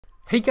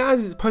Hey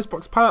guys, it's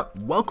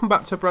Postboxpat. Welcome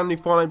back to a brand new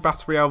Fortnite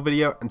Battle Royale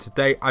video, and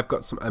today I've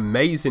got some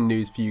amazing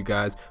news for you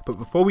guys. But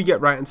before we get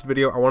right into the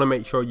video, I want to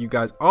make sure you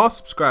guys are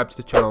subscribed to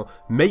the channel.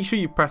 Make sure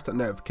you press that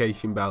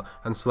notification bell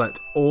and select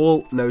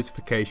all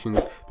notifications,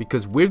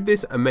 because with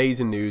this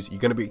amazing news,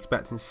 you're going to be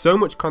expecting so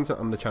much content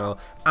on the channel,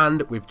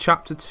 and with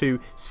Chapter 2,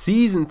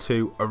 Season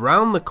 2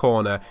 around the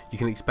corner, you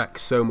can expect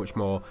so much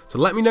more. So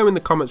let me know in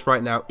the comments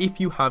right now if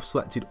you have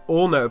selected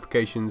all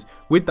notifications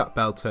with that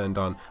bell turned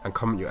on, and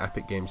comment your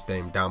Epic Games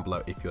name down below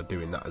if you're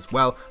doing that as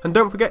well. And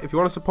don't forget, if you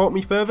want to support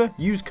me further,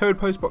 use code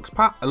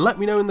Postboxpat and let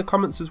me know in the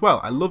comments as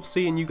well. I love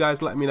seeing you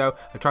guys let me know.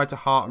 I try to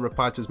heart and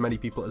reply to as many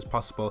people as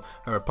possible.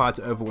 I reply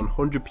to over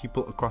 100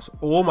 people across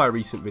all my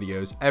recent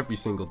videos every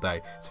single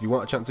day. So if you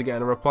want a chance of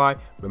getting a reply,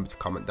 remember to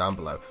comment down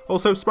below.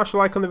 Also, smash a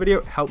like on the video.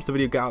 It helps the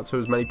video get out to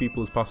as many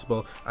people as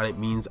possible, and it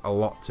means a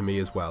lot to me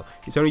as well.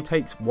 It only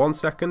takes 1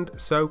 second,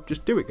 so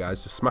just do it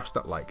guys. Just smash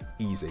that like,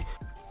 easy.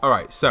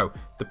 Alright, so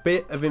the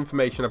bit of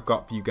information I've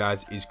got for you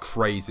guys is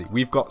crazy.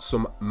 We've got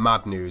some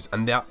mad news,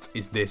 and that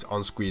is this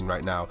on screen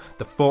right now.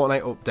 The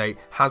Fortnite update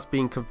has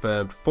been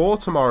confirmed for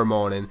tomorrow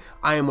morning.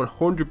 I am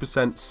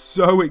 100%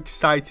 so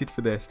excited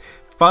for this.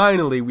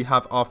 Finally, we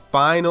have our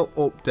final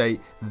update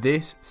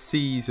this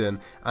season,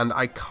 and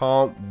I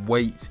can't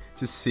wait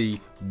to see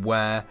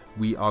where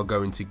we are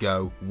going to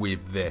go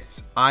with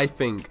this. I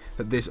think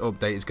that this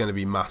update is going to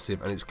be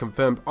massive, and it's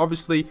confirmed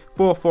obviously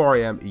for 4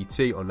 AM ET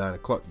or 9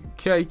 o'clock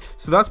UK,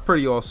 so that's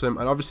pretty awesome.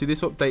 And obviously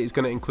this update is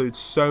going to include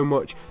so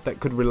much that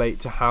could relate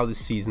to how this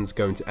season's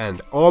going to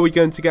end. Are we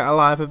going to get a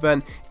live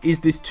event? Is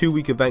this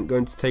 2-week event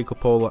going to take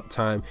up all that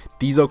time?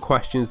 These are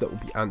questions that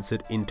will be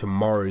answered in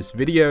tomorrow's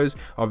videos,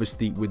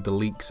 obviously with the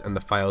leaks and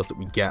the files that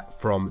we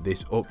get from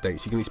this update.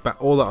 So you can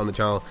expect all that on the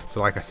channel. So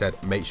like I said,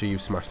 make sure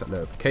you've smashed that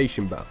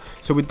notification bell.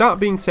 So with that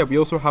being said, we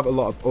also have a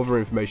lot of other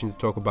information to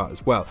talk about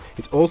as well.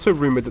 It's also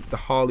rumored that the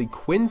Harley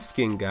Quinn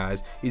skin,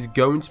 guys, is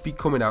going to be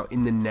coming out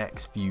in the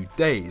next few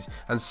days,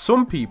 and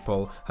some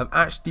people have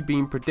actually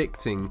been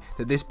predicting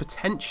that this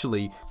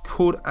potentially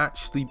could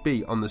actually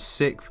be on the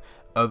 6th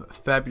of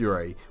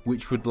February,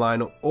 which would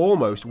line up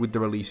almost with the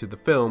release of the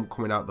film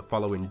coming out the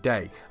following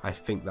day. I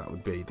think that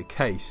would be the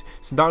case,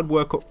 so that would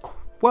work up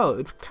well.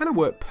 It'd kind of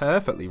work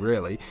perfectly,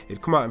 really.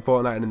 It'd come out in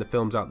Fortnite and then the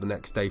film's out the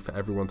next day for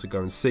everyone to go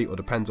and see, or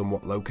depends on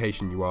what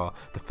location you are,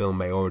 the film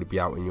may already be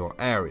out in your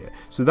area.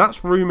 So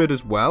that's rumoured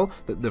as well,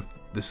 that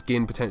the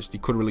skin potentially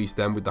could release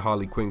them with the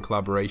Harley Quinn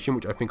collaboration,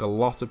 which I think a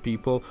lot of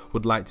people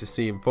would like to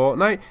see in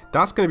Fortnite.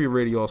 That's going to be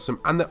really awesome.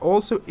 And there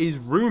also is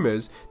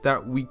rumours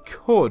that we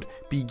could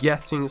be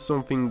getting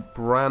something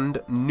brand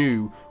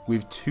new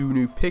with 2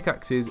 new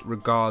pickaxes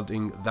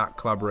regarding that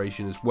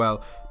collaboration as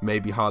well.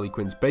 Maybe Harley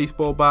Quinn's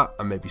baseball bat,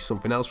 and maybe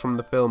something else from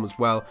the film as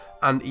well,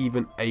 and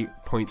even a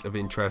point of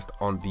interest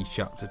on the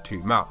Chapter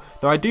 2 map.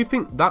 Now I do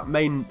think that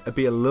may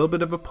be a little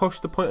bit of a push,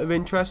 the point of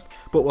interest,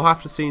 but we'll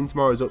have to see in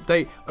tomorrow's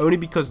update, only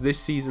because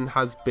this season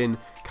has been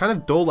kind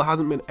of dull. There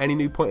hasn't been any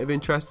new point of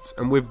interests,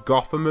 and with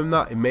Gotham and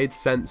that, it made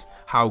sense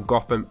how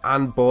Gotham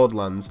and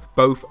Borderlands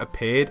both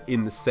appeared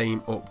in the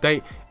same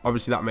update.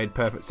 Obviously that made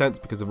perfect sense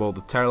because of all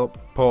the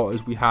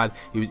teleporters we had.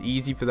 It was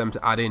easy for them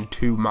to add in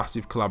 2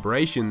 massive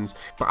collaborations,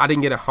 but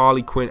adding in a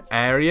Harley Quinn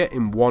area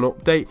in one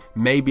update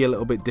may be a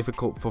little bit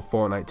difficult for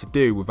Fortnite to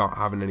do without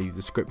having any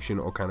description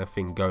or kind of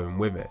thing going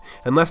with it,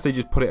 unless they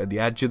just put it at the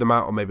edge of the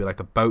map, or maybe like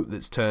a boat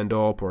that's turned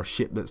up or a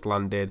ship that's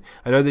landed.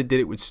 I know they did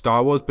it with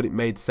Star Wars, but it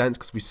made sense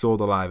because we saw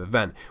the live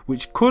event,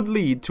 which could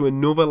lead to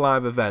another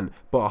live event,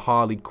 but a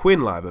Harley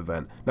Quinn live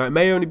event. Now it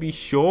may only be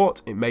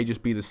short, it may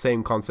just be the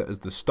same concept as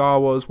the Star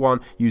Wars one,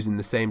 using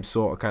the same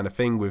sort of kind of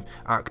thing with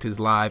actors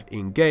live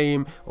in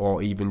game,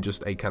 or even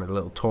just a kind of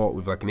little talk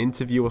with like an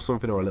interview or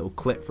something, or a little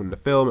clip from the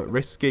film at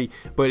Risky.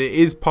 But it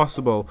is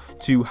possible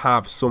to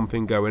have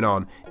something going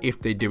on if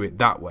they do it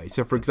that way.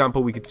 So for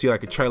example, we could see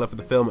like a trailer for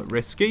the film at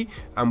Risky,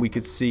 and we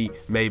could see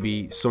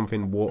maybe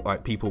something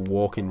like people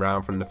walking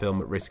around from the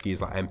film at Risky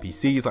as like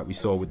NPCs, like we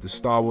saw with the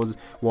Star Wars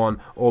one,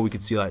 or we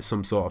could see like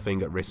some sort of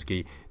thing at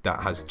Risky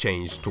that has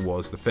changed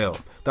towards the film.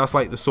 That's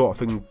like the sort of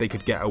thing they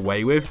could get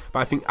away with, but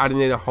I think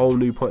adding in a whole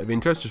new point of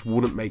interest just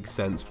wouldn't make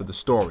sense for the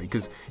story,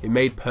 because it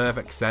made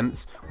perfect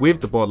sense with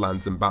the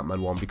Borderlands and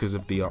Batman one because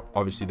of the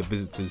obviously the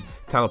visitors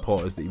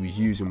teleporters that he was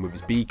using with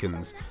his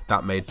beacons.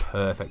 That made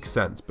perfect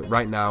sense, but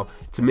right now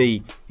to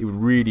me it would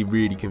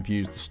really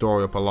confuse the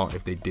story up a lot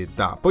if they did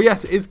that. But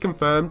yes, it is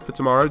confirmed for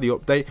tomorrow, the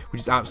update,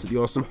 which is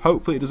absolutely awesome.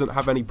 Hopefully it doesn't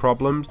have any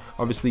problems.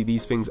 Obviously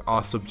these things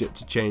are subject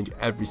to change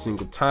every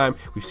single time.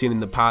 We've seen in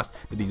the past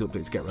that these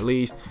updates get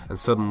released and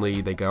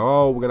suddenly they go,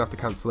 oh, we're gonna have to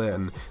cancel it,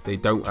 and they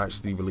don't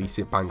actually release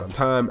it bang on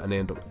time, and they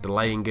end up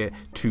delaying it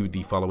to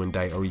the following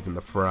day or even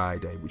the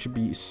Friday, which would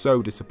be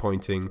so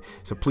disappointing.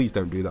 So please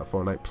don't do that,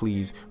 Fortnite.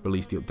 Please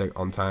release the update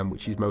on time,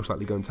 which is most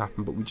likely going to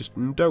happen, but we just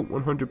don't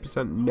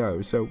 100%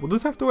 know. So we'll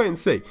just have to wait and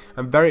see.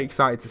 I'm very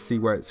excited to see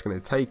where it's going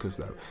to take us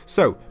though.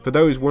 So for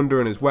those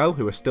wondering as well,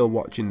 who are still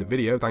watching the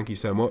video, thank you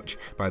so much,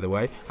 by the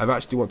way. I've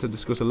actually want to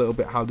discuss a little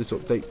bit how this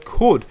update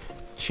could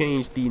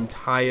change the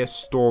entire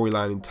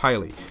storyline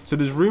entirely. So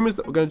there's rumors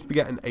that we're going to be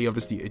getting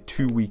obviously a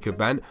 2-week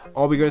event.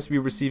 Are we going to be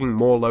receiving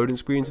more loading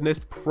screens in this?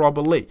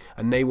 Probably,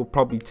 and they will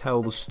probably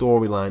tell the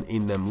storyline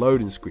in them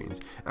loading screens.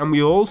 And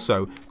we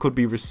also could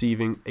be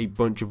receiving a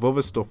bunch of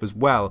other stuff as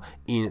well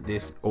in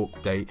this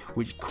update,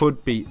 which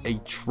could be a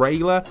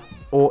trailer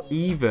or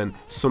even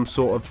some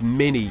sort of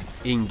mini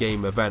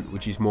in-game event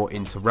which is more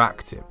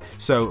interactive.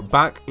 So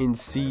back in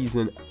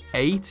season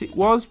 8 it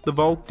was the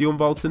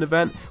unvaulting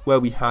event, where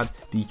we had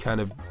the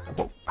kind of,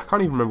 I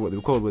can't even remember what they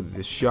were called, whether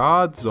the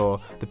shards or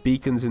the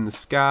beacons in the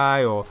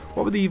sky, or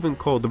what were they even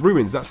called, the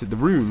ruins, that's it, the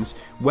runes.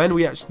 When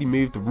we actually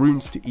moved the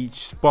runes to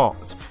each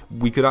spot,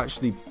 we could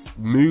actually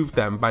move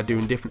them by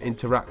doing different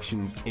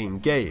interactions in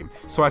game.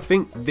 So I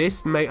think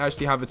this may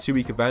actually have a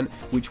 2-week event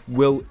which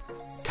will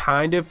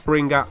kind of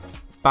bring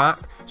back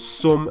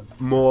some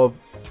more of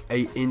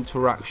a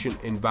interaction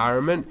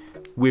environment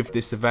with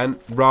this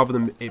event, rather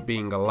than it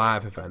being a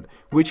live event,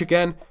 which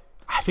again,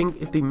 I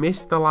think if they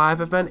miss the live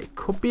event, it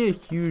could be a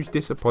huge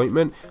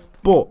disappointment.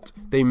 But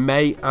they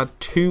may add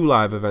 2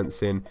 live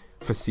events in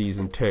for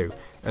season 2,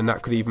 and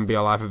that could even be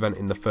a live event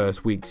in the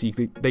first week. So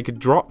they could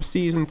drop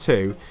season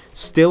 2,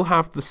 still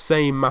have the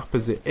same map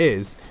as it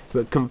is,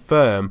 but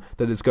confirm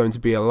that it's going to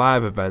be a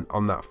live event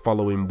on that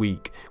following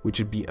week, which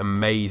would be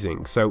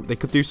amazing. So they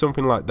could do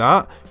something like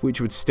that,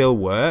 which would still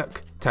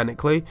work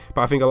technically,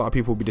 but I think a lot of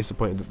people will be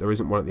disappointed that there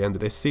isn't one at the end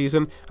of this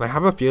season. And I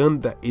have a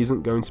feeling there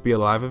isn't going to be a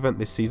live event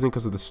this season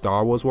because of the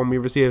Star Wars one we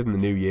received and the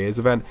New Year's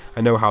event.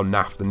 I know how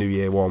naff the New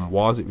Year one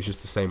was. It was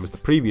just the same as the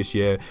previous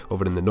year,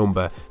 other than the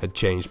number had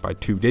changed by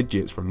 2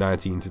 digits from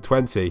 19 to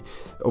 20.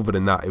 Other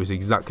than that, it was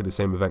exactly the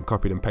same event,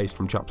 copied and pasted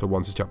from chapter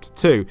 1 to chapter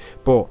 2.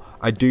 But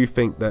I do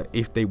think that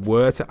if they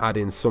were to add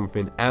in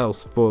something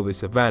else for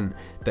this event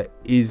that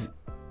is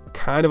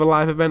kind of a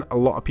live event, a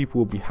lot of people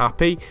will be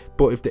happy.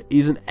 But if there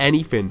isn't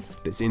anything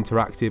that's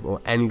interactive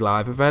or any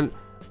live event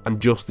and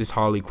just this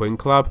Harley Quinn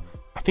collab,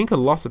 I think a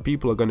lot of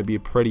people are going to be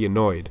pretty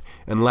annoyed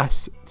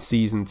unless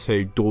season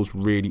 2 does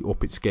really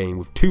up its game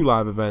with 2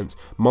 live events,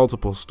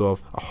 multiple stuff,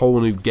 a whole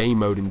new game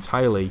mode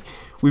entirely.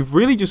 We've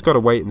really just got to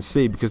wait and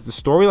see, because the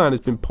storyline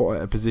has been put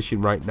at a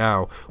position right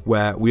now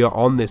where we are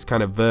on this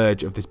kind of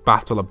verge of this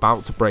battle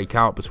about to break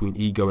out between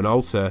Ego and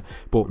Alter,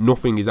 but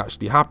nothing is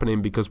actually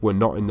happening because we're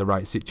not in the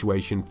right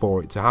situation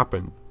for it to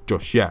happen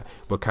just yet.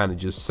 We're kind of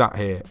just sat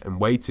here and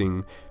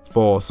waiting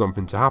for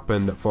something to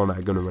happen that Fortnite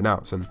are going to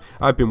announce, and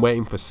I've been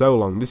waiting for so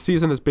long. This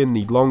season has been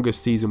the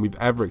longest season we've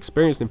ever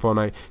experienced in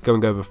Fortnite,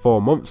 going over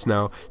 4 months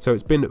now, so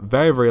it's been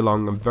very, very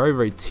long and very,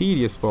 very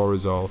tedious for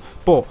us all,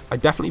 but I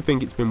definitely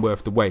think it's been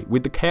worth the wait.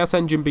 With the Chaos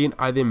Engine being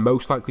added in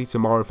most likely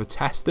tomorrow for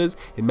testers,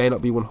 it may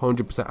not be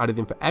 100% added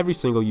in for every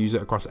single user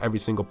across every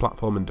single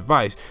platform and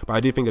device, but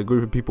I do think a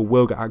group of people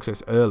will get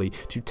access early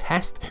to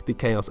test the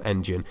Chaos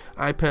Engine.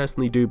 I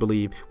personally do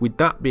believe with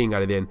that being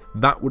added in,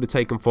 that would have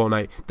taken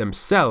Fortnite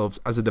themselves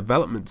as a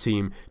development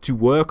team to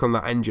work on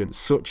that engine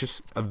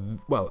such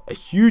a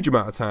huge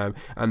amount of time,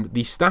 and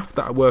the staff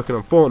that are working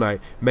on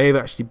Fortnite may have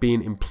actually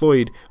been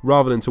employed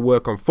rather than to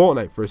work on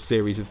Fortnite for a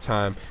series of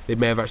time. They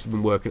may have actually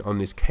been working on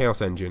this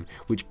Chaos Engine,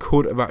 which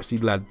could have actually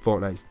led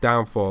Fortnite's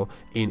downfall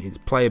in its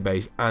player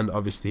base and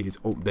obviously its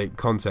update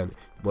content.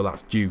 Well,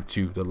 that's due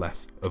to the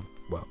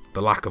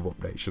lack of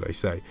updates, should I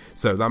say.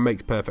 So that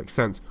makes perfect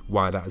sense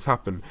why that has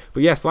happened.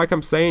 But yes, like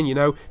I'm saying, you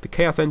know, the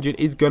Chaos Engine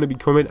is going to be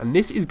coming, and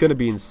this is going to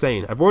be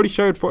insane. I've already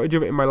showed footage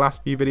of it in my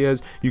last few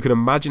videos. You can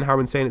imagine how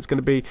insane it's going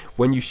to be.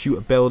 When you shoot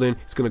a building,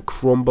 it's going to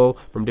crumble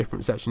from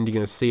different sections. You're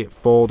going to see it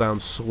fall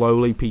down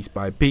slowly, piece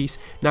by piece.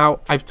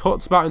 Now, I've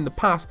talked about in the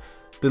past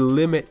the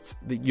limit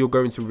that you're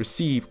going to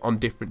receive on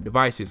different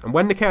devices, and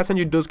when the Chaos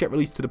Engine does get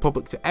released to the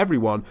public, to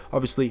everyone,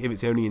 obviously if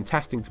it's only in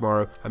testing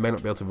tomorrow, I may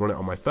not be able to run it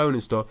on my phone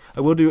and stuff. I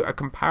will do a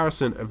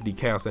comparison of the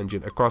Chaos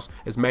Engine across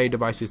as many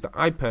devices that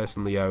I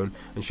personally own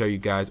and show you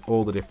guys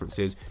all the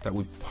differences that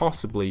we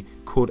possibly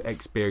could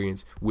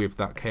experience with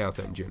that Chaos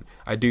Engine.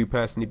 I do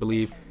personally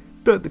believe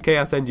that the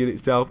Chaos Engine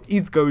itself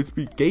is going to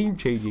be game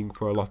changing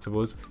for a lot of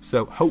us,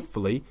 so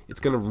hopefully it's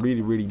going to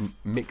really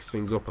mix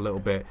things up a little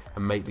bit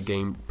and make the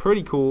game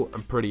pretty cool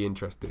and pretty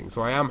interesting.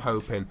 So I am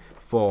hoping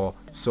for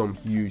some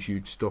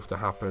huge stuff to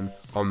happen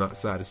on that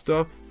side of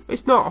stuff.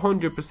 It's not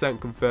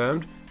 100%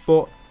 confirmed,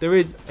 but there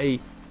is a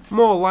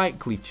more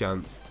likely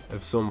chance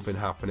of something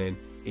happening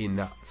in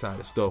that side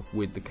of stuff,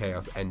 with the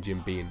Chaos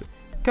Engine being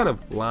kind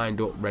of lined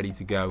up ready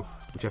to go,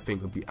 which I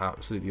think would be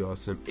absolutely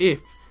awesome if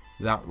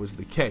that was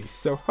the case.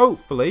 So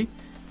hopefully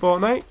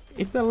Fortnite,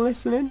 if they're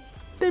listening,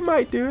 they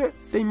might do it.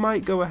 They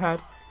might go ahead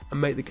and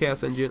make the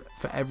Chaos Engine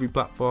for every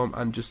platform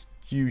and just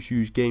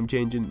huge game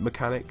changing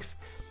mechanics,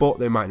 but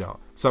they might not.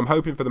 So I'm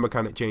hoping for the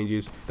mechanic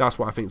changes. That's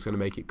what I think is going to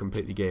make it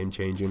completely game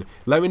changing.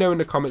 Let me know in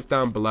the comments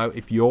down below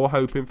if you're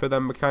hoping for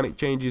them mechanic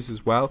changes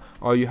as well.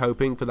 Are you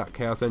hoping for that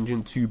Chaos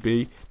Engine to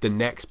be the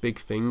next big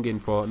thing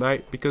in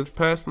Fortnite? Because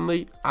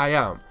personally, I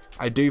am.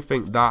 I do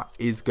think that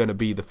is going to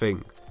be the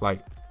thing. Like,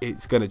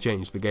 it's going to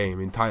change the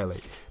game entirely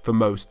for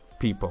most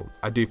people.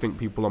 I do think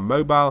people on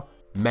mobile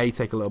may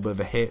take a little bit of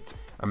a hit,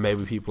 and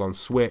maybe people on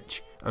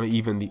Switch and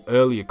even the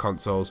earlier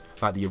consoles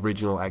like the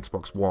original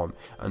Xbox One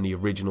and the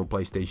original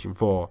PlayStation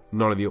 4,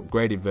 none of the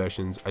upgraded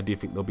versions, I do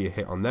think there'll be a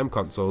hit on them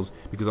consoles,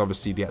 because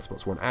obviously the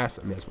Xbox One S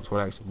and the Xbox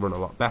One X run a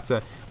lot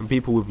better, and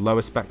people with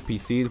lower spec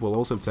PCs will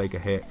also take a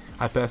hit.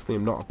 I personally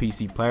am not a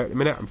PC player at the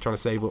minute. I'm trying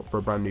to save up for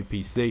a brand new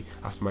PC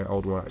after my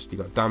old one actually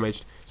got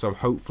damaged, so I'm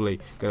hopefully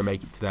going to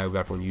make it to there with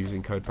everyone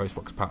using code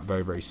Postboxpat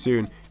very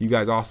soon. You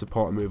guys are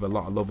supporting me with a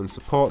lot of love and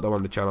support though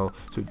on the channel,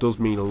 so it does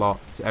mean a lot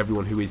to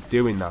everyone who is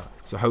doing that.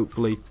 So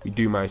hopefully we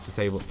do manage to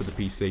save up for the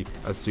PC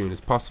as soon as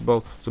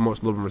possible. So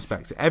much love and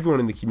respect to everyone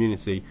in the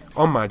community,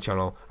 on my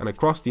channel, and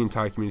across the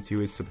entire community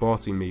who is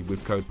supporting me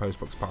with code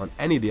Postboxpat on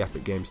any of the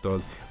Epic Games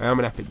stores. I am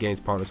an Epic Games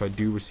partner, so I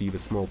do receive a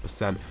small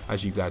percent.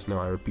 As you guys know,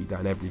 I repeat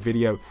that in every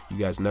video. You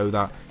guys know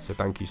that, so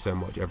thank you so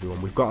much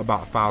everyone. We've got about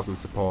 1,000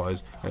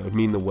 supporters, and it would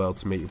mean the world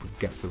to me if we could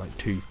get to like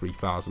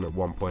 2,000-3,000 at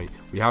one point.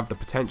 We have the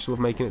potential of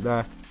making it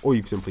there. All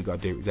you've simply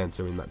got to do is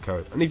enter in that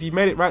code. And if you've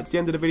made it right to the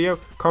end of the video,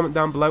 comment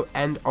down below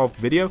end of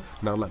video,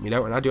 and that'll let me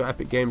know, and add your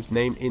Epic Games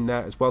name in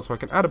there as well, so I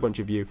can add a bunch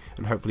of you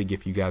and hopefully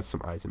give you guys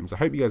some items. I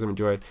hope you guys have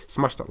enjoyed.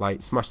 Smash that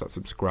like, smash that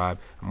subscribe,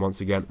 and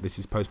once again, this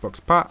is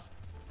Postboxpat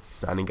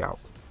signing out.